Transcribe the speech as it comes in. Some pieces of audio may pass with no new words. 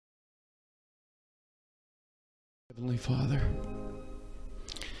Heavenly Father,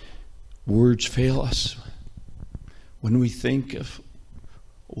 words fail us when we think of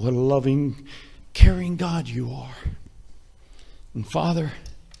what a loving, caring God you are. And Father,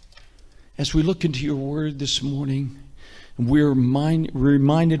 as we look into your word this morning, we're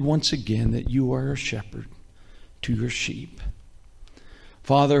reminded once again that you are a shepherd to your sheep.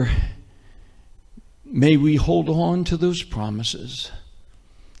 Father, may we hold on to those promises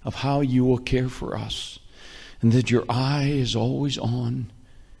of how you will care for us, and that your eye is always on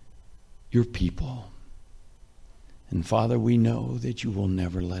your people. And Father, we know that you will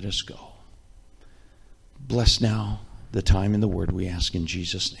never let us go. Bless now the time and the word, we ask in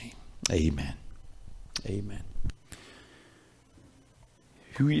Jesus' name. Amen. Amen.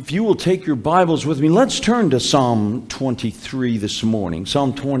 If you will take your Bibles with me, let's turn to Psalm 23 this morning.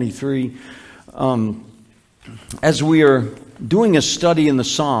 Psalm 23. As we are doing a study in the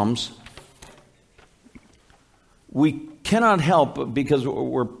Psalms, we cannot help, because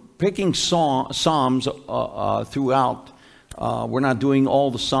we're picking Psalms throughout. We're not doing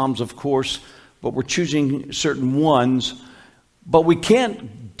all the Psalms, of course, but we're choosing certain ones. But we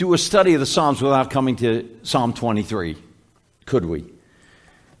can't do a study of the Psalms without coming to Psalm 23, could we?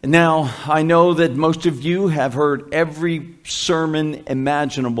 Now, I know that most of you have heard every sermon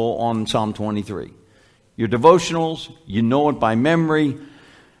imaginable on Psalm 23. Your devotionals, you know it by memory,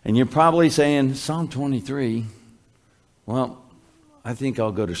 and you're probably saying, Psalm 23, well, I think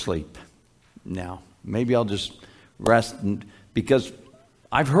I'll go to sleep now. Maybe I'll just rest, because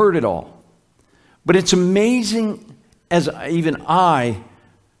I've heard it all. But it's amazing, as even I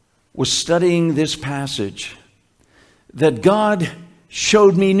was studying this passage, that God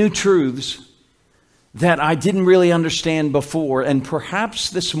showed me new truths that I didn't really understand before. And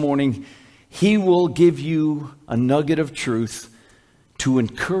perhaps this morning, He will give you a nugget of truth to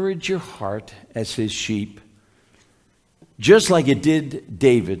encourage your heart as His sheep, just like it did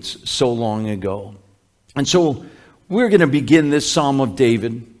David's so long ago. And so we're going to begin this Psalm of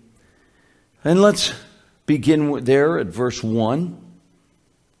David. And let's begin there at verse 1.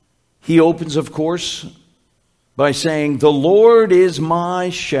 He opens, of course, by saying, "The Lord is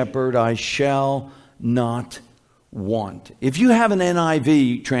my shepherd, I shall not want." If you have an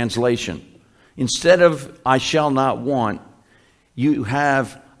NIV translation, instead of "I shall not want," you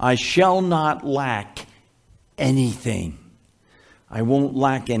have "I shall not lack anything." I won't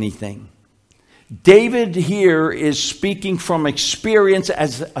lack anything. David here is speaking from experience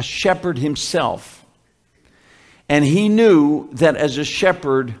as a shepherd himself. And he knew that as a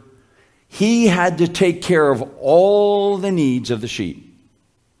shepherd, he had to take care of all the needs of the sheep.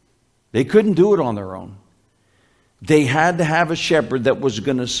 They couldn't do it on their own. They had to have a shepherd that was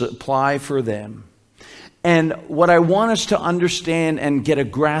going to supply for them. And what I want us to understand and get a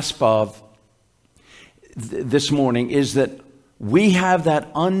grasp of this morning is that we have that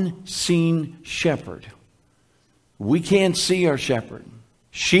unseen shepherd. We can't see our shepherd.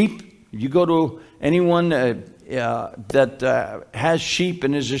 Sheep, you go to anyone that has sheep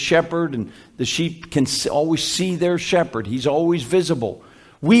and is a shepherd, and the sheep can always see their shepherd. He's always visible.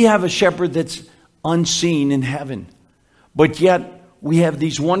 We have a shepherd that's unseen in heaven. But yet, we have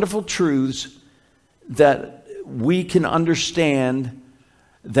these wonderful truths that we can understand,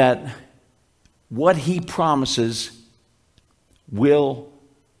 that what He promises will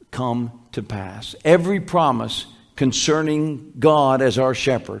come to pass. Every promise concerning God as our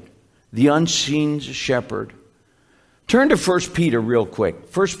shepherd, the unseen shepherd. Turn to 1 Peter real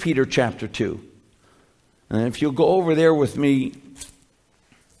quick. 1 Peter chapter 2. And if you'll go over there with me,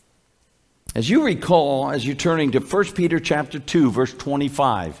 as you recall, as you're turning to 1 Peter chapter 2, verse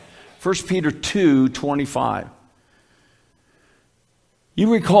 25. 1 Peter 2, 25.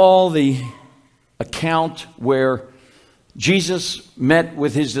 You recall the account where Jesus met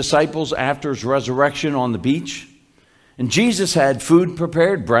with His disciples after His resurrection on the beach. And Jesus had food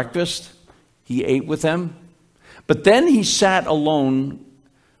prepared, breakfast. He ate with them. But then He sat alone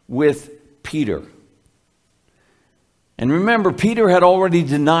with Peter. And remember, Peter had already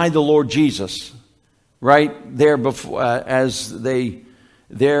denied the Lord Jesus right there before, as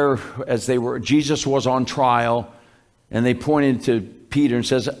Jesus was on trial, and they pointed to Peter and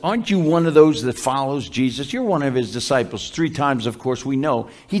says, "Aren't you one of those that follows Jesus? You're one of His disciples." 3 times, of course, we know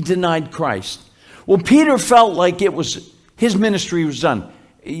he denied Christ. Well, Peter felt like it was his ministry was done.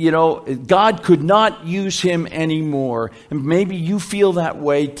 You know, God could not use him anymore. And maybe you feel that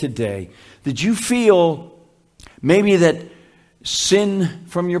way today. Did you feel maybe that sin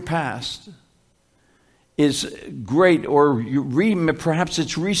from your past is great, or perhaps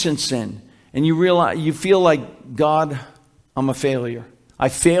it's recent sin, and you feel like, God, I'm a failure. I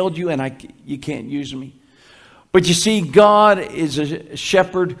failed you, and you can't use me. But you see, God is a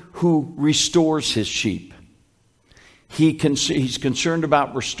shepherd who restores his sheep. He's concerned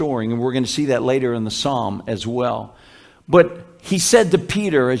about restoring, and we're going to see that later in the psalm as well. But he said to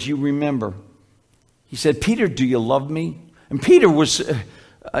Peter, as you remember, he said, Peter, do you love me? And Peter was,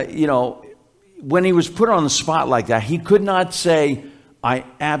 when he was put on the spot like that, he could not say, I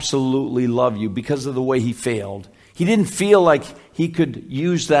absolutely love you, because of the way he failed. He didn't feel like he could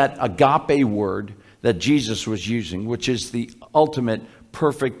use that agape word that Jesus was using, which is the ultimate,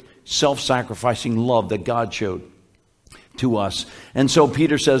 perfect, self-sacrificing love that God showed to us. And so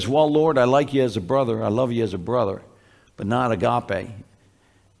Peter says, well, Lord, I like you as a brother. I love you as a brother, but not agape.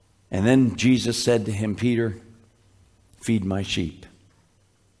 And then Jesus said to him, Peter, feed my sheep.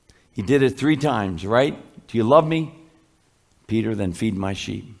 He did it 3 times, right? Do you love me? Peter, then feed my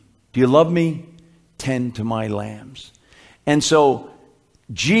sheep. Do you love me? Tend to my lambs. And so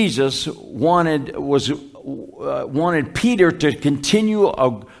Jesus wanted Peter to continue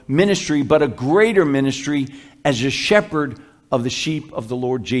a ministry, but a greater ministry as a shepherd of the sheep of the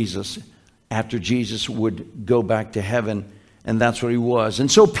Lord Jesus, after Jesus would go back to heaven, and that's what he was. And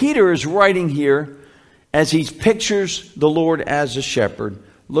so Peter is writing here as he pictures the Lord as a shepherd.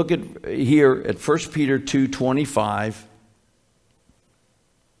 Look at here at 1 Peter 2:25.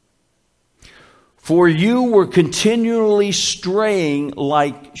 For you were continually straying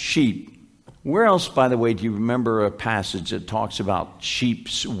like sheep. Where else, by the way, do you remember a passage that talks about sheep?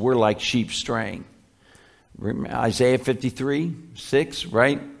 We're like sheep straying. Isaiah 53:6,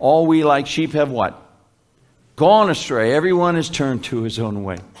 right? All we like sheep have what? Gone astray. Everyone has turned to his own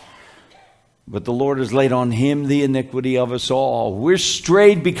way. But the Lord has laid on him the iniquity of us all. We're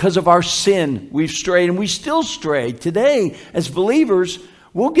strayed because of our sin. We've strayed, and we still stray. Today, as believers,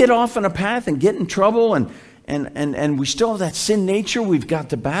 we'll get off on a path and get in trouble, and we still have that sin nature we've got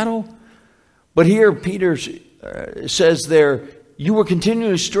to battle. But here Peter says there, you were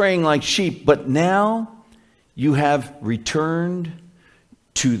continually straying like sheep, but now you have returned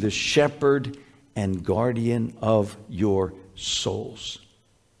to the shepherd and guardian of your souls.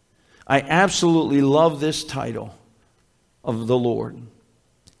 I absolutely love this title of the Lord.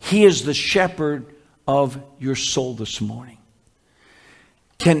 He is the shepherd of your soul this morning.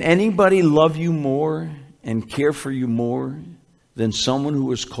 Can anybody love you more and care for you more than someone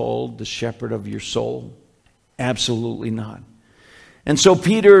who is called the shepherd of your soul? Absolutely not. And so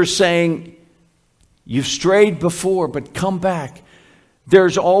Peter is saying, you've strayed before, but come back.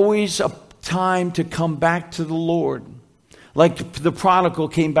 There's always a time to come back to the Lord. Like the prodigal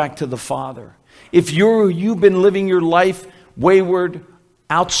came back to the Father. If you've been living your life wayward,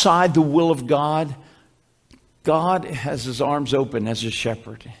 outside the will of God, God has his arms open as a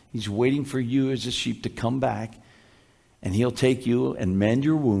shepherd. He's waiting for you as a sheep to come back, and he'll take you and mend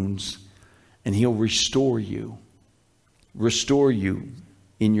your wounds, and he'll restore you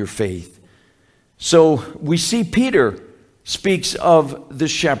in your faith. So we see Peter speaks of the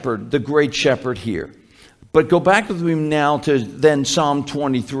shepherd, the great shepherd here. But go back with me now to then Psalm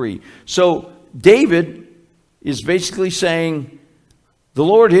 23. So David is basically saying, the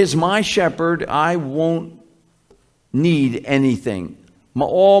Lord is my shepherd, I won't need anything.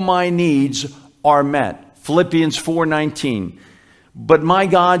 All my needs are met. Philippians 4:19. But my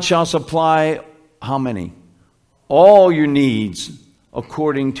God shall supply how many? All your needs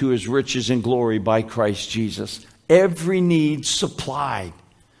according to his riches and glory by Christ Jesus. Every need supplied.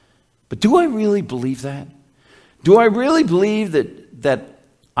 But do I really believe that? Do I really believe that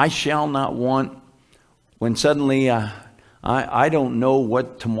I shall not want when suddenly I don't know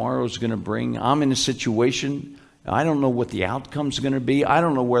what tomorrow's going to bring? I'm in a situation, I don't know what the outcome's going to be. I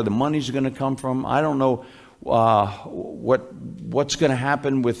don't know where the money's going to come from. I don't know what's going to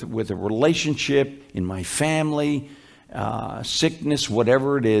happen with a relationship, in my family, sickness,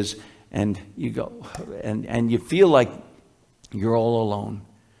 whatever it is. And you go, and you feel like you're all alone.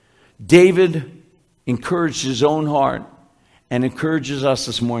 David encouraged his own heart and encourages us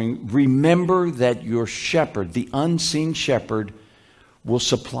this morning. Remember that your shepherd, the unseen shepherd, will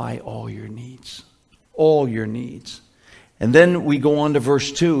supply all your needs. All your needs. And then we go on to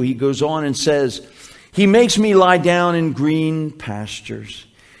verse 2. He goes on and says, he makes me lie down in green pastures.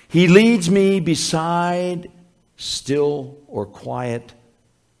 He leads me beside still or quiet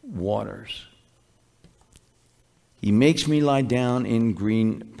waters. He makes me lie down in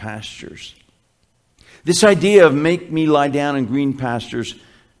green pastures. This idea of make me lie down in green pastures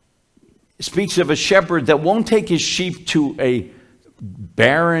speaks of a shepherd that won't take his sheep to a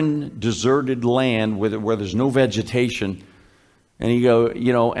barren, deserted land where there's no vegetation, and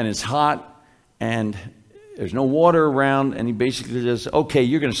and it's hot and there's no water around, and he basically says, okay,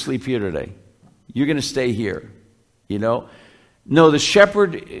 you're going to sleep here today. You're going to stay here. you know. No, the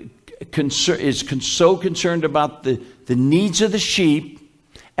shepherd is so concerned about the needs of the sheep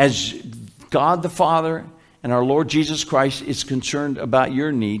as God the Father and our Lord Jesus Christ is concerned about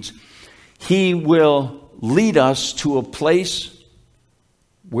your needs. He will lead us to a place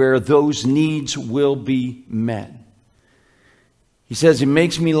where those needs will be met. He says, he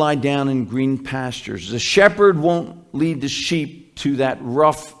makes me lie down in green pastures. The shepherd won't lead the sheep to that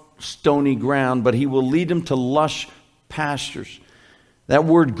rough, stony ground, but he will lead them to lush pastures. That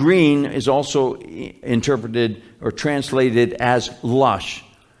word green is also interpreted or translated as lush.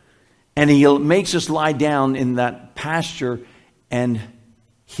 And he makes us lie down in that pasture, and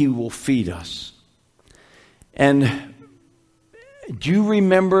he will feed us. And do you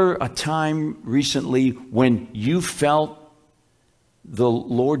remember a time recently when you felt the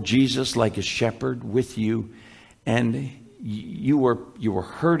Lord Jesus like a shepherd with you, and you were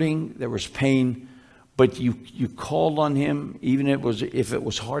hurting, there was pain, but you called on him, even if it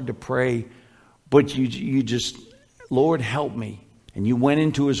was hard to pray, but you just, Lord, help me. And you went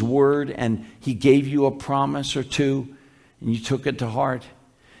into his word, and he gave you a promise or two, and you took it to heart.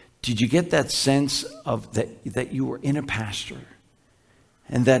 Did you get that sense of that you were in a pasture,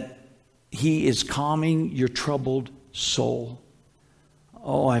 and that he is calming your troubled soul?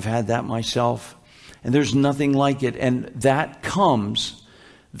 Oh, I've had that myself, and there's nothing like it. And that comes,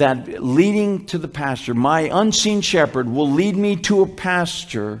 that leading to the pasture. My unseen shepherd will lead me to a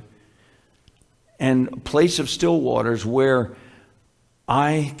pasture and a place of still waters where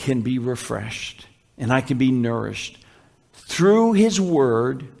I can be refreshed and I can be nourished through his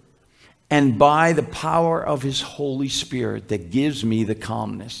word and by the power of his Holy Spirit that gives me the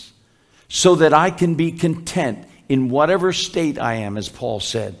calmness, so that I can be content in whatever state I am, as Paul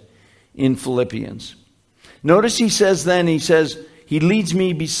said in Philippians. Notice he says, he leads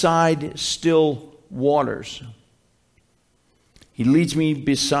me beside still waters. He leads me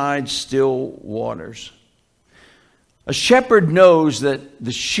beside still waters. A shepherd knows that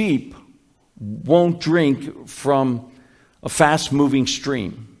the sheep won't drink from a fast-moving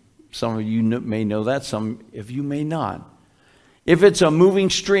stream. Some of you may know that, some of you may not. If it's a moving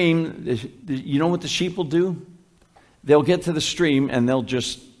stream, you know what the sheep will do? They'll get to the stream and they'll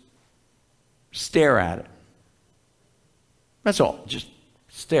just stare at it. That's all. Just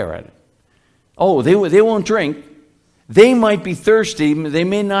stare at it. Oh, they won't drink. They might be thirsty. They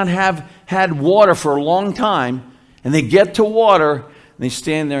may not have had water for a long time. And they get to water and they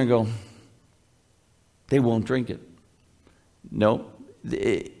stand there and go, they won't drink it. No,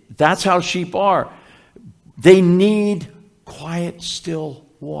 that's how sheep are. They need quiet, still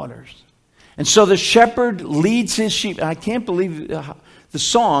waters. And so the shepherd leads his sheep. I can't believe the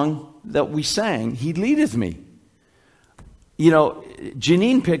song that we sang, He Leadeth Me. You know,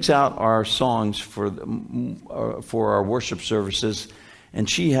 Janine picks out our songs for our worship services, and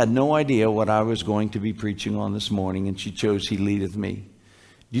she had no idea what I was going to be preaching on this morning, and she chose He Leadeth Me.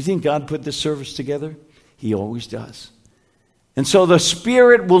 Do you think God put this service together? He always does. And so the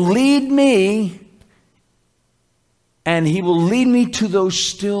Spirit will lead me, and He will lead me to those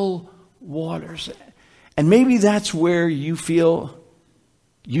still waters. And maybe that's where you feel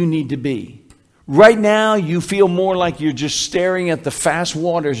you need to be. Right now, you feel more like you're just staring at the fast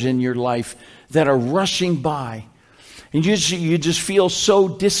waters in your life that are rushing by. And you just feel so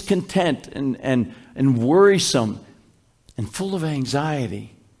discontent and worrisome and full of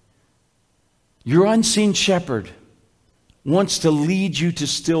anxiety. Your unseen shepherd wants to lead you to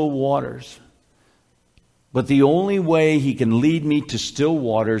still waters. But the only way he can lead me to still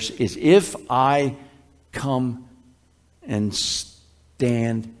waters is if I come and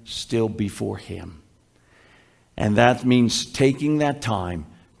stand still before him. And that means taking that time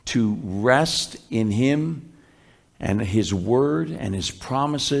to rest in him and his word and his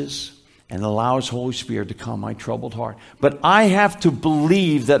promises and allow his Holy Spirit to calm my troubled heart. But I have to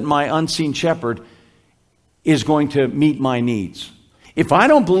believe that my unseen shepherd is going to meet my needs. If I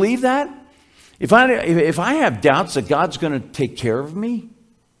don't believe that, if I have doubts that God's going to take care of me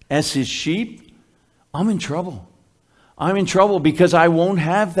as his sheep, I'm in trouble. I'm in trouble because I won't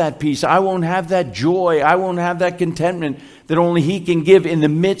have that peace. I won't have that joy. I won't have that contentment that only he can give in the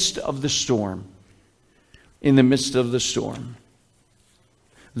midst of the storm. In the midst of the storm.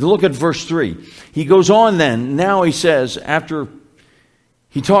 Look at verse 3. He goes on then. Now he says, after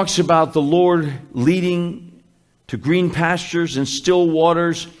he talks about the Lord leading to green pastures and still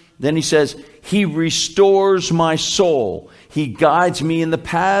waters, then he says, he restores my soul. He guides me in the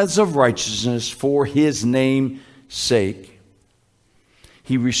paths of righteousness for his name's sake.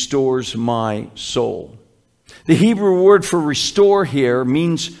 He restores my soul. The Hebrew word for restore here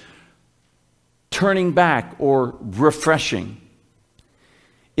means turning back or refreshing.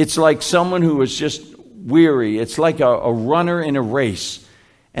 It's like someone who is just weary. It's like a runner in a race.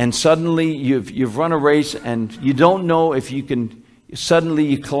 And suddenly you've run a race and you don't know if you can, suddenly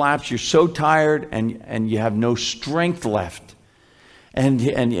you collapse. You're so tired and you have no strength left. And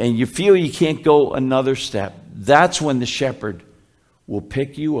you feel you can't go another step. That's when the shepherd will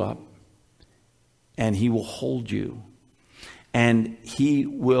pick you up and he will hold you. And he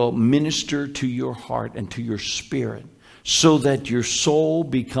will minister to your heart and to your spirit so that your soul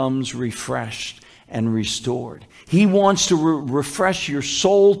becomes refreshed and restored. He wants to refresh your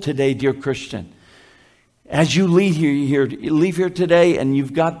soul today, dear Christian. As you leave here today and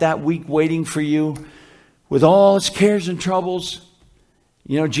you've got that week waiting for you with all its cares and troubles.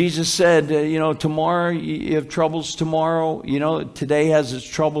 You know, Jesus said, tomorrow you have troubles tomorrow. Today has its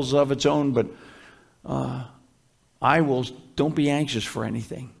troubles of its own, but don't be anxious for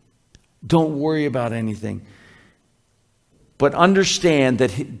anything. Don't worry about anything. But understand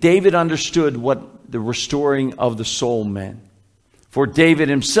that David understood what the restoring of the soul meant. For David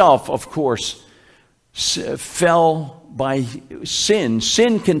himself, of course, fell by sin.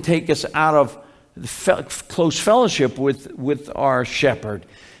 Sin can take us out of close fellowship with our shepherd.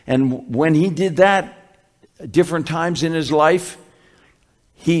 And when he did that different times in his life,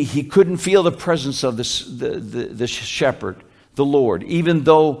 he couldn't feel the presence of the shepherd, the Lord, even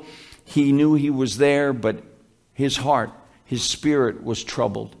though he knew he was there, but his heart, his spirit was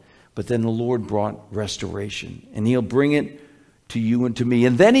troubled. But then the Lord brought restoration, and he'll bring it to you and to me.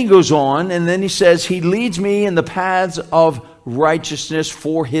 And then he goes on, and then he says, he leads me in the paths of righteousness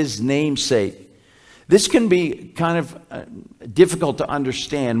for his name's sake. This can be kind of difficult to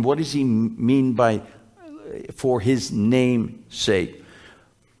understand. What does he mean by for his name's sake?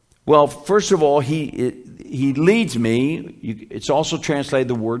 Well, first of all, he leads me. It's also translated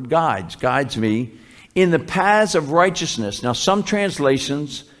the word guides me in the paths of righteousness. Now, some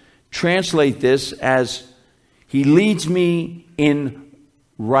translations translate this as he leads me in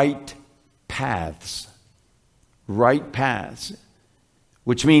right paths. Right paths.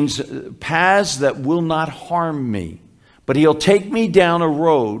 Which means paths that will not harm me. But he'll take me down a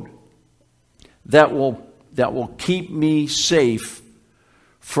road that will keep me safe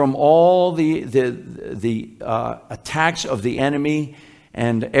from all the attacks of the enemy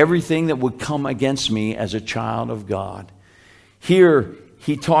and everything that would come against me as a child of God. Here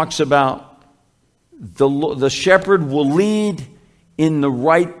he talks about the shepherd will lead in the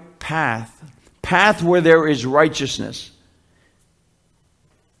right path where there is righteousness.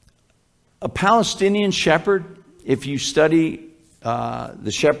 A Palestinian shepherd, if you study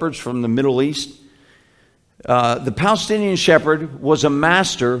the shepherds from the Middle East, the Palestinian shepherd was a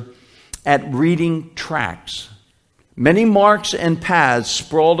master at reading tracks. Many marks and paths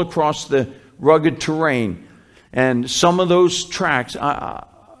sprawled across the rugged terrain. And some of those tracks,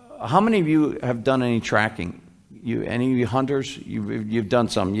 how many of you have done any tracking? Any of you hunters? You've done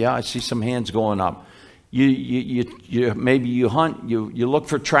some. Yeah, I see some hands going up. Maybe you hunt, you look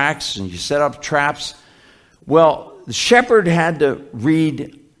for tracks and you set up traps. Well, the shepherd had to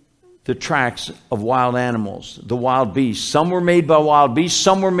read the tracks of wild animals, the wild beasts. Some were made by wild beasts,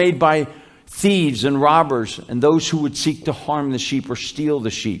 some were made by thieves and robbers and those who would seek to harm the sheep or steal the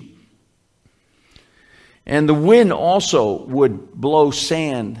sheep. And the wind also would blow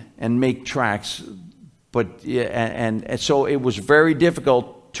sand and make tracks, and so it was very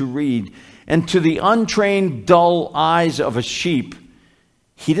difficult to read. And to the untrained, dull eyes of a sheep,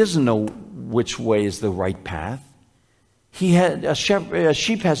 he doesn't know which way is the right path. A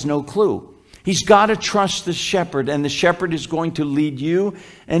sheep has no clue. He's got to trust the shepherd, and the shepherd is going to lead you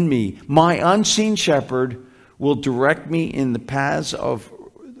and me. My unseen shepherd will direct me in the paths of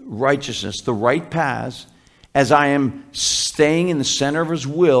righteousness, the right paths, as I am staying in the center of his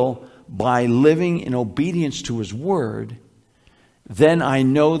will by living in obedience to his word. Then I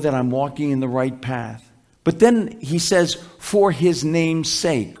know that I'm walking in the right path. But then he says, for his name's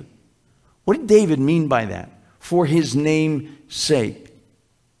sake. What did David mean by that? For his name's sake.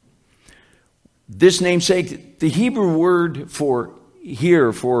 This namesake, the Hebrew word for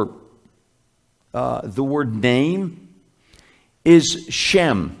the word name is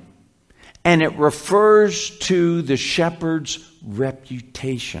Shem. And it refers to the shepherd's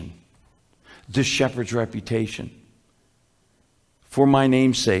reputation. The shepherd's reputation. For my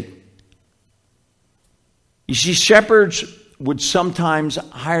name's sake. You see, shepherds would sometimes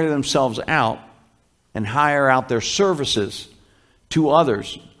hire themselves out and hire out their services to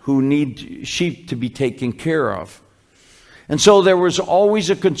others who need sheep to be taken care of. And so there was always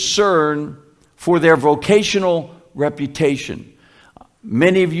a concern for their vocational reputation.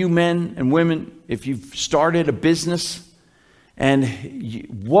 Many of you men and women, if you've started a business, and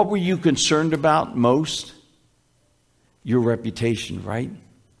what were you concerned about most? Your reputation, right?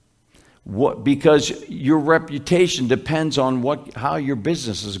 Because your reputation depends on how your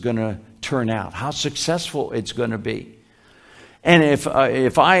business is going to turn out, how successful it's going to be. And if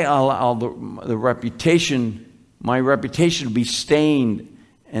I allow the reputation, my reputation to be stained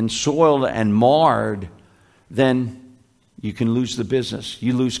and soiled and marred, then you can lose the business.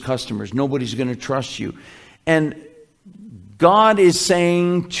 You lose customers. Nobody's going to trust you. And God is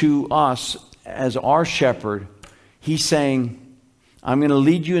saying to us as our shepherd, He's saying, I'm going to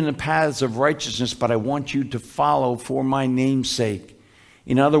lead you in the paths of righteousness, but I want you to follow for my name's sake.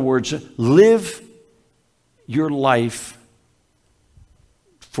 In other words, live your life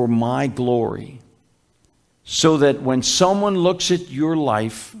for my glory, so that when someone looks at your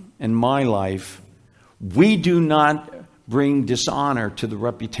life and my life, we do not bring dishonor to the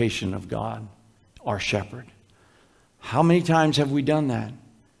reputation of God, our shepherd. How many times have we done that?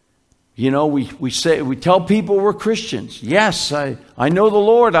 You know, we tell people we're Christians. Yes, I know the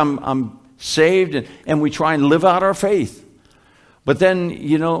Lord. I'm saved, and we try and live out our faith. But then,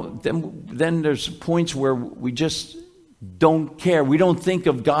 you know, then there's points where we just don't care. We don't think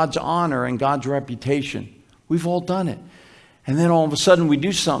of God's honor and God's reputation. We've all done it. And then all of a sudden we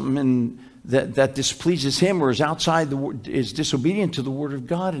do something and that displeases Him or is is disobedient to the Word of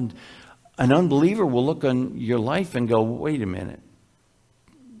God. And an unbeliever will look on your life and go, wait a minute.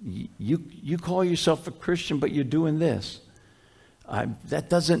 You call yourself a Christian, but you're doing this. It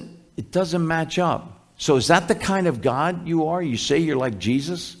doesn't match up. So is that the kind of God you are? You say you're like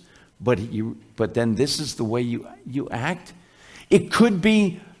Jesus, but then this is the way you act? It could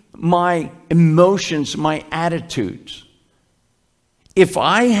be my emotions, my attitudes. If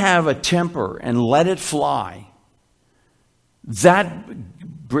I have a temper and let it fly, that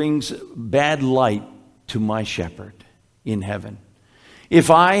brings bad light to my shepherd in heaven. If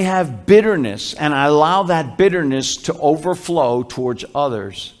I have bitterness and I allow that bitterness to overflow towards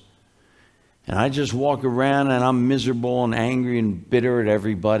others, and I just walk around and I'm miserable and angry and bitter at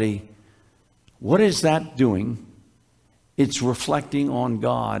everybody, what is that doing? It's reflecting on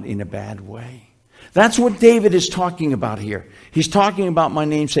God in a bad way. That's what David is talking about here. He's talking about my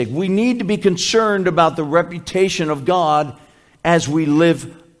namesake. We need to be concerned about the reputation of God as we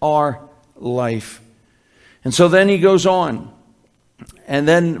live our life. And so then he goes on. And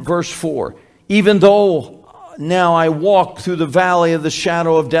then verse 4. Even though now I walk through the valley of the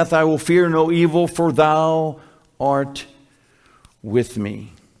shadow of death, I will fear no evil, for thou art with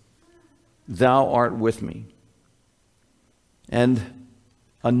me. Thou art with me. And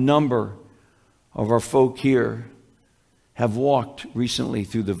a number of our folk here have walked recently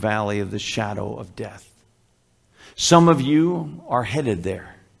through the valley of the shadow of death. Some of you are headed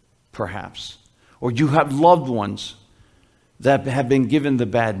there, perhaps. Or you have loved ones that have been given the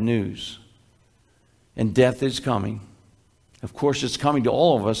bad news. And death is coming. Of course, it's coming to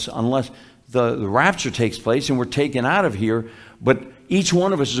all of us unless the rapture takes place and we're taken out of here. But each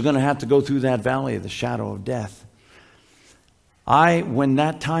one of us is going to have to go through that valley of the shadow of death. When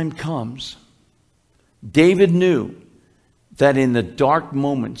that time comes, David knew that in the dark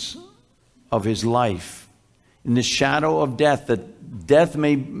moments of his life, in the shadow of death, that death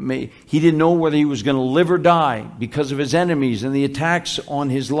he didn't know whether he was going to live or die because of his enemies and the attacks on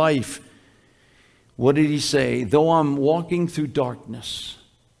his life. What did he say? Though I'm walking through darkness,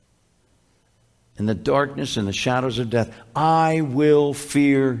 in the darkness and the shadows of death, I will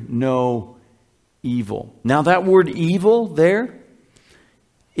fear no evil. Now that word evil there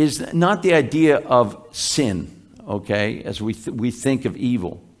is not the idea of sin, okay, as we think of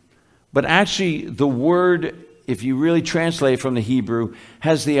evil. But actually the word, if you really translate from the Hebrew,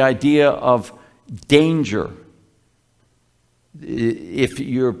 has the idea of danger. If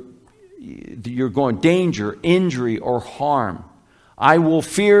you're going danger, injury, or harm. I will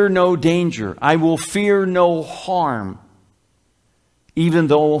fear no danger. I will fear no harm. Even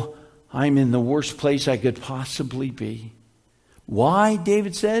though I'm in the worst place I could possibly be. Why,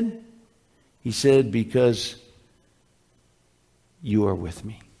 David said? He said, because you are with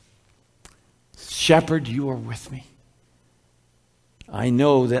me. Shepherd, you are with me. I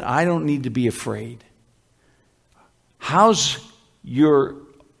know that I don't need to be afraid. How's your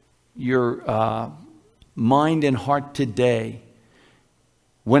mind and heart today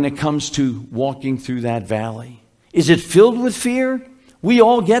when it comes to walking through that valley? Is it filled with fear? We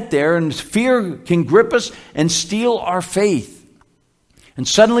all get there, and fear can grip us and steal our faith. And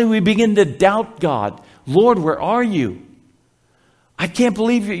suddenly we begin to doubt God. Lord, where are you? I can't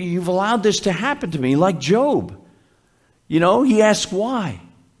believe you've allowed this to happen to me, like Job. He asked why.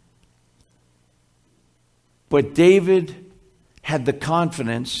 But David had the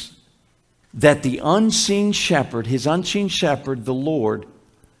confidence that the unseen shepherd, his unseen shepherd, the Lord,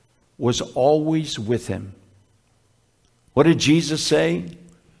 was always with him. What did Jesus say?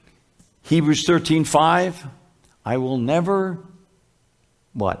 Hebrews 13:5, I will never,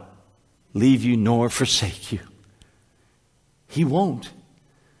 what? Leave you nor forsake you. He won't.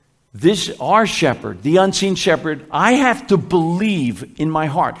 Our shepherd, the unseen shepherd, I have to believe in my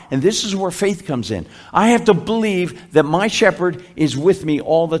heart. And this is where faith comes in. I have to believe that my shepherd is with me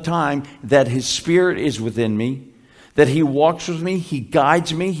all the time, that his spirit is within me, that he walks with me, he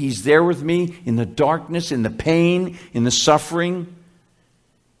guides me, he's there with me in the darkness, in the pain, in the suffering,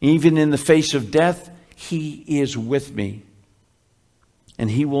 even in the face of death. He is with me.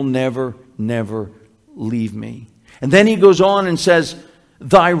 And he will never, never leave me. And then he goes on and says,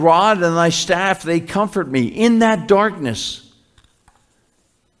 thy rod and thy staff, they comfort me in that darkness.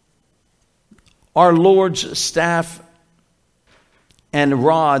 Our Lord's staff and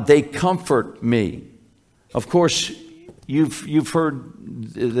rod, they comfort me. Of course, you've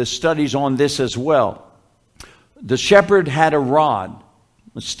heard the studies on this as well. The shepherd had a rod,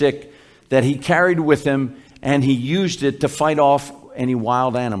 a stick, that he carried with him, and he used it to fight off any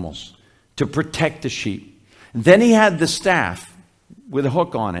wild animals, to protect the sheep. Then he had the staff with a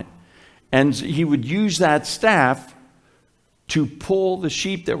hook on it, and he would use that staff to pull the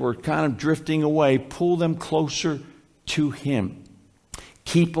sheep that were kind of drifting away, pull them closer to him,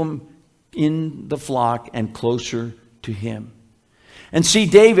 keep them in the flock and closer to him. And see,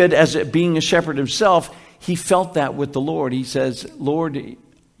 David, as being a shepherd himself, he felt that with the Lord. He says, Lord,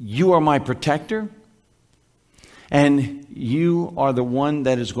 you are my protector, and you are the one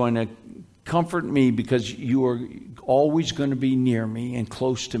that is going to comfort me, because you are always going to be near me and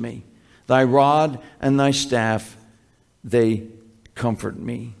close to me. Thy rod and thy staff, they comfort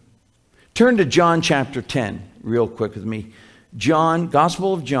me. Turn to John chapter 10 real quick with me. John,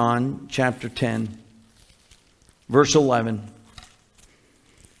 Gospel of John, chapter 10, verse 11.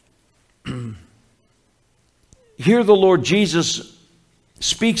 Here the Lord Jesus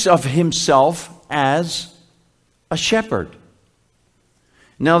speaks of himself as a shepherd.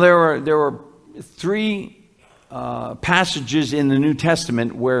 Now there are three passages in the New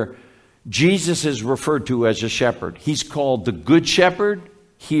Testament where Jesus is referred to as a shepherd. He's called the Good Shepherd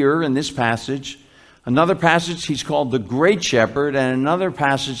here in this passage. Another passage he's called the Great Shepherd, and another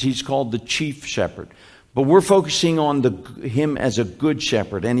passage he's called the Chief Shepherd. But we're focusing on him as a Good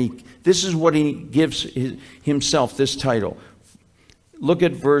Shepherd, and this is what he gives himself, this title. Look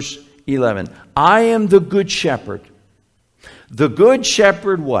at verse 11. I am the Good Shepherd. The Good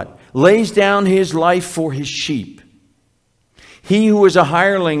Shepherd what? Lays down his life for his sheep. He who is a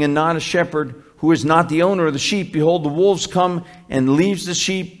hireling and not a shepherd, who is not the owner of the sheep, behold, the wolves come and leaves the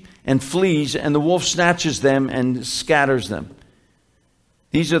sheep and flees, and the wolf snatches them and scatters them.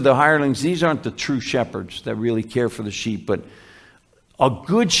 These are the hirelings. These aren't the true shepherds that really care for the sheep. But a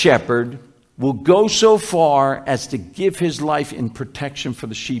good shepherd will go so far as to give his life in protection for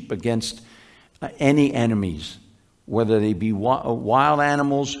the sheep against any enemies, whether they be wild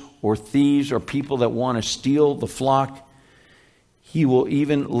animals or thieves or people that want to steal the flock. He will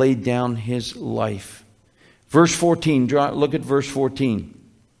even lay down his life. Verse 14, look at verse 14.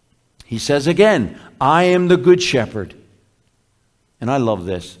 He says again, I am the good shepherd. And I love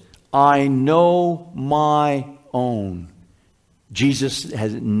this. I know my own. Jesus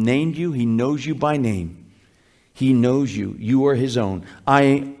has named you. He knows you by name. He knows you. You are his own.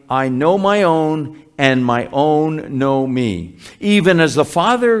 I know my own, and my own know me. Even as the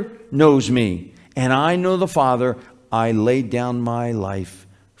Father knows me, and I know the Father, I lay down my life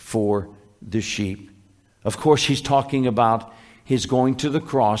for the sheep. Of course, he's talking about his going to the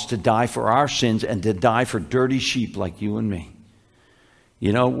cross to die for our sins and to die for dirty sheep like you and me.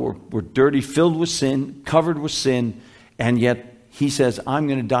 You know, we're dirty, filled with sin, covered with sin, and yet he says, I'm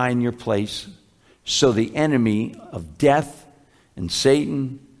going to die in your place so the enemy of death and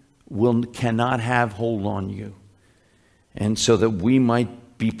Satan cannot have hold on you. And so that we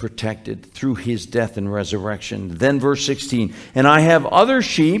might be protected through his death and resurrection. Then verse 16, and I have other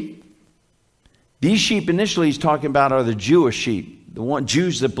sheep. These sheep initially he's talking about are the Jewish sheep, the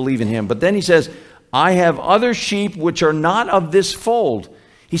Jews that believe in him. But then he says, I have other sheep which are not of this fold.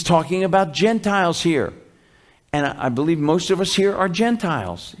 He's talking about Gentiles here. And I believe most of us here are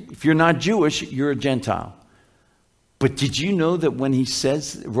Gentiles. If you're not Jewish, you're a Gentile. But did you know that when he said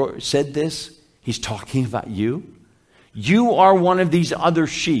this, he's talking about you? You are one of these other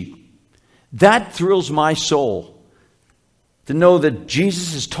sheep. That thrills my soul to know that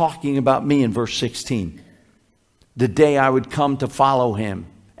Jesus is talking about me in verse 16. the day I would come to follow him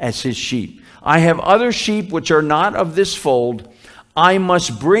as his sheep. I have other sheep which are not of this fold. I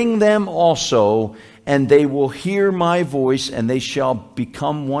must bring them also, and they will hear my voice, and they shall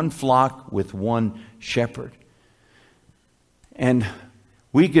become one flock with one shepherd. And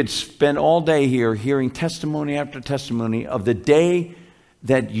we could spend all day here hearing testimony after testimony of the day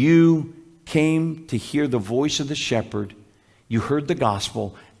that you came to hear the voice of the shepherd. You heard the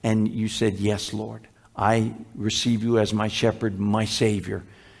gospel, and you said, yes, Lord, I receive you as my shepherd, my Savior.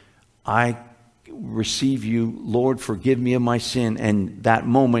 I receive you, Lord, forgive me of my sin. And that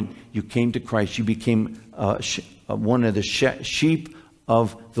moment you came to Christ. You became one of the sheep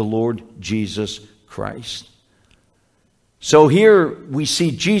of the Lord Jesus Christ. So here we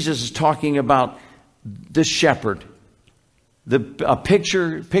see Jesus is talking about the shepherd.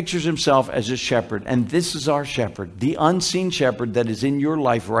 Pictures himself as a shepherd. And this is our shepherd, the unseen shepherd that is in your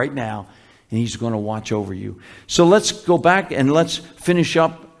life right now. And he's going to watch over you. So let's go back and let's finish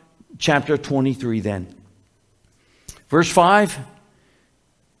up chapter 23 then. Verse 5,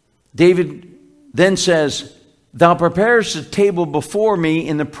 David then says, thou preparest a table before me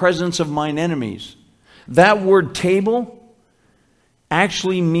in the presence of mine enemies. That word table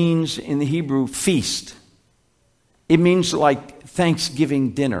actually means in the Hebrew feast. It means like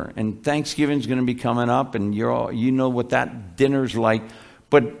Thanksgiving dinner. And Thanksgiving is going to be coming up, and you know what that dinner's like.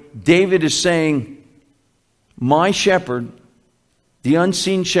 But David is saying, my shepherd, the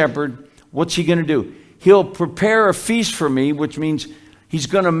unseen shepherd, what's he going to do? He'll prepare a feast for me, which means he's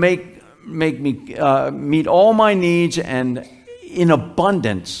going to make me meet all my needs and in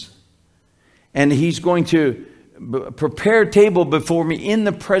abundance. And he's going to prepare a table before me in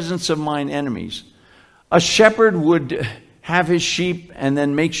the presence of mine enemies. A shepherd would have his sheep and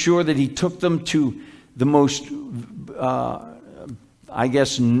then make sure that he took them to the most,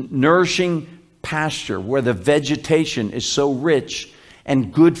 nourishing pasture where the vegetation is so rich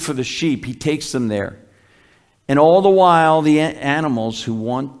and good for the sheep. He takes them there. And all the while, the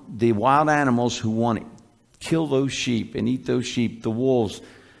wild animals who want to kill those sheep and eat those sheep, the wolves,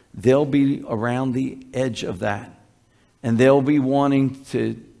 they'll be around the edge of that. And they'll be wanting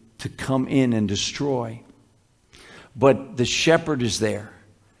to come in and destroy. But the shepherd is there.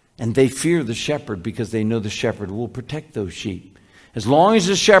 And they fear the shepherd because they know the shepherd will protect those sheep. As long as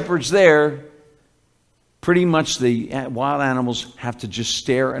the shepherd's there, pretty much the wild animals have to just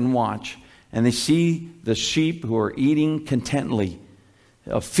stare and watch. And they see the sheep who are eating contently.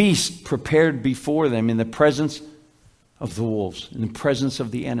 A feast prepared before them in the presence of the wolves, in the presence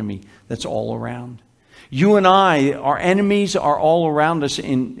of the enemy that's all around. You and I, our enemies are all around us,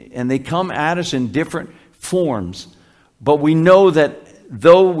 and they come at us in different forms. But we know that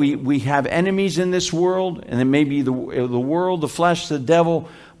though we have enemies in this world, and it may be the world, the flesh, the devil,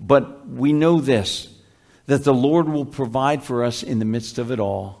 but we know this, that the Lord will provide for us in the midst of it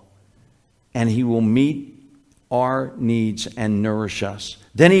all. And he will meet our needs and nourish us.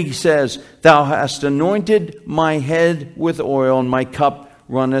 Then he says, thou hast anointed my head with oil, and my cup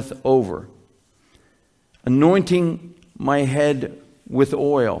runneth over. Anointing my head with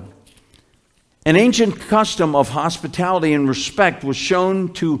oil. An ancient custom of hospitality and respect was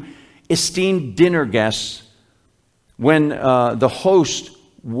shown to esteemed dinner guests when the host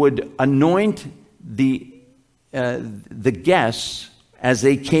would anoint the guests as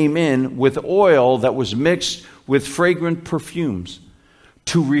they came in with oil that was mixed with fragrant perfumes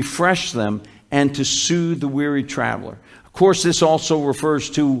to refresh them and to soothe the weary traveler. Of course, this also refers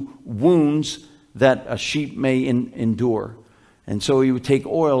to wounds that a sheep may endure. And so he would take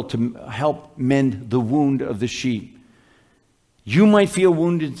oil to help mend the wound of the sheep. You might feel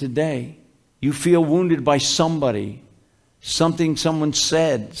wounded today. You feel wounded by somebody, something someone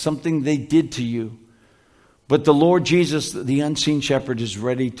said, something they did to you. But the Lord Jesus, the unseen shepherd, is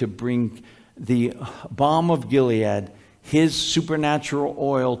ready to bring the balm of Gilead, his supernatural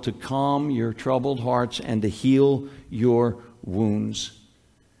oil, to calm your troubled hearts and to heal your wounds.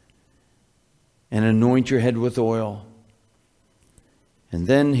 And anoint your head with oil. And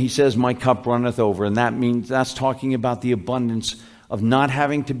then he says, my cup runneth over. And that's talking about the abundance of not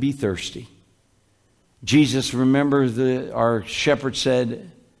having to be thirsty. Jesus, remember, our shepherd said,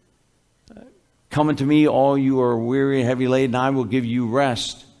 come unto me, all you are weary and heavy laden, I will give you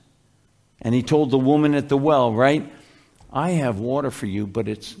rest. And he told the woman at the well, right? I have water for you, but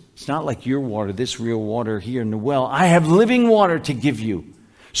it's not like your water, this real water here in the well. I have living water to give you,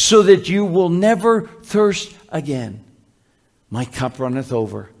 so that you will never thirst again. My cup runneth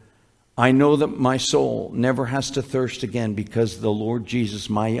over. I know that my soul never has to thirst again because the Lord Jesus,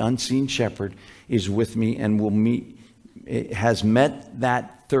 my unseen shepherd, is with me and has met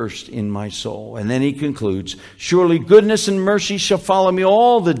that thirst in my soul. And then he concludes, surely goodness and mercy shall follow me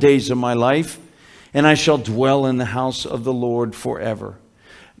all the days of my life, and I shall dwell in the house of the Lord forever.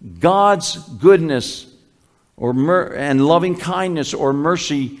 God's goodness and loving kindness or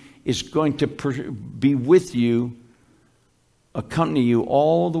mercy is going to be with you, accompany you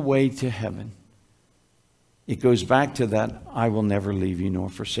all the way to heaven. It goes back to that, I will never leave you nor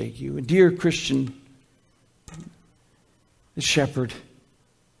forsake you. And dear Christian, the shepherd,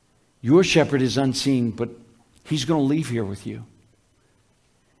 your shepherd is unseen, but he's going to leave here with you.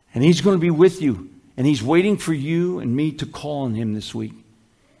 And he's going to be with you. And he's waiting for you and me to call on him this week.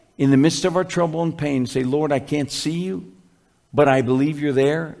 In the midst of our trouble and pain, say, Lord, I can't see you, but I believe you're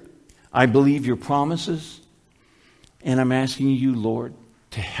there. I believe your promises. And I'm asking you, Lord,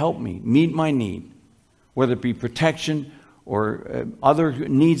 to help me meet my need, whether it be protection or other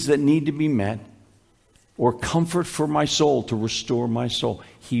needs that need to be met, or comfort for my soul, to restore my soul.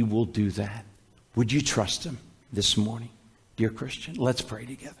 He will do that. Would you trust him this morning, dear Christian? Let's pray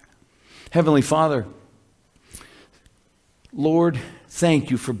together. Heavenly Father, Lord,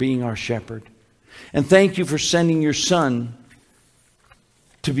 thank you for being our shepherd. And thank you for sending your Son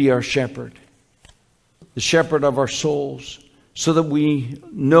to be our shepherd, the shepherd of our souls, so that we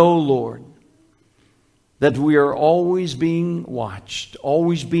know, Lord, that we are always being watched,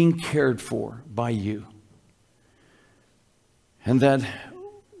 always being cared for by you. And that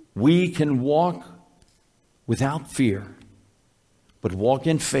we can walk without fear, but walk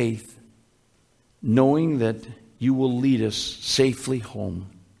in faith, knowing that you will lead us safely home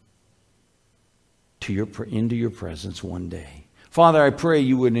into your presence one day. Father, I pray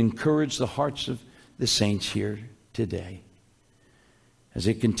you would encourage the hearts of the saints here today as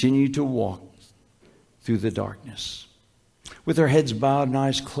they continue to walk through the darkness. With our heads bowed and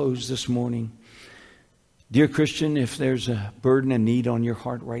eyes closed this morning, dear Christian, if there's a burden and need on your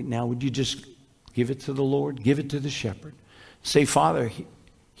heart right now, would you just give it to the Lord? Give it to the shepherd. Say, Father,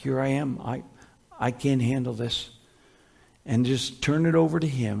 here I am. I can't handle this. And just turn it over to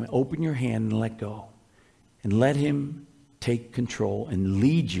him. Open your hand and let go. And let him take control and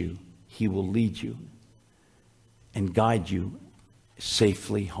lead you. He will lead you and guide you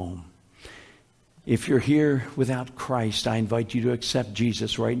safely home. If you're here without Christ, I invite you to accept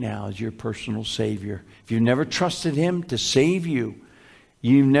Jesus right now as your personal Savior. If you've never trusted him to save you,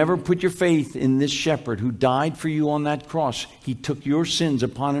 you've never put your faith in this shepherd who died for you on that cross. He took your sins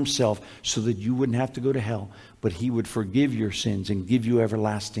upon himself so that you wouldn't have to go to hell, but he would forgive your sins and give you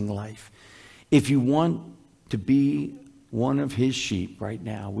everlasting life. If you want to be one of his sheep right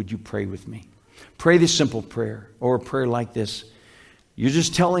now, would you pray with me? Pray this simple prayer, or a prayer like this. You're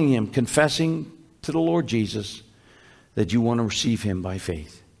just telling him, confessing to the Lord Jesus that you want to receive him by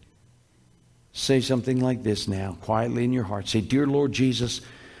faith. Say something like this now, quietly in your heart. Say, Dear Lord Jesus,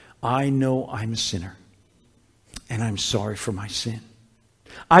 I know I'm a sinner, and I'm sorry for my sin.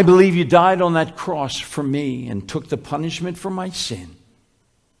 I believe you died on that cross for me and took the punishment for my sin.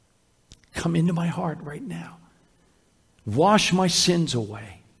 Come into my heart right now. Wash my sins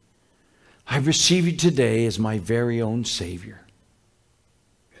away. I receive you today as my very own Savior.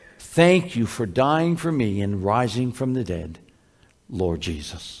 Thank you for dying for me and rising from the dead, Lord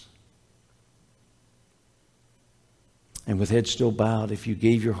Jesus. And with head still bowed, if you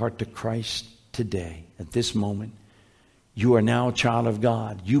gave your heart to Christ today, at this moment, you are now a child of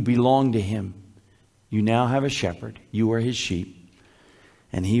God. You belong to him. You now have a shepherd. You are his sheep.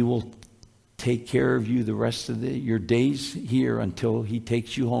 And he will take care of you the rest of your days here until he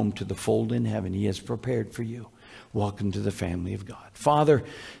takes you home to the fold in heaven he has prepared for you. Welcome to the family of God. Father,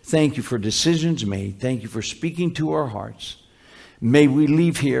 thank you for decisions made. Thank you for speaking to our hearts. May we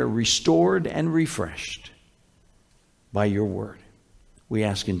leave here restored and refreshed by your word. We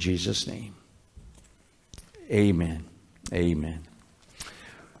ask in Jesus' name. Amen. Amen.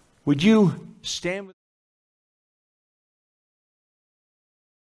 Would you stand with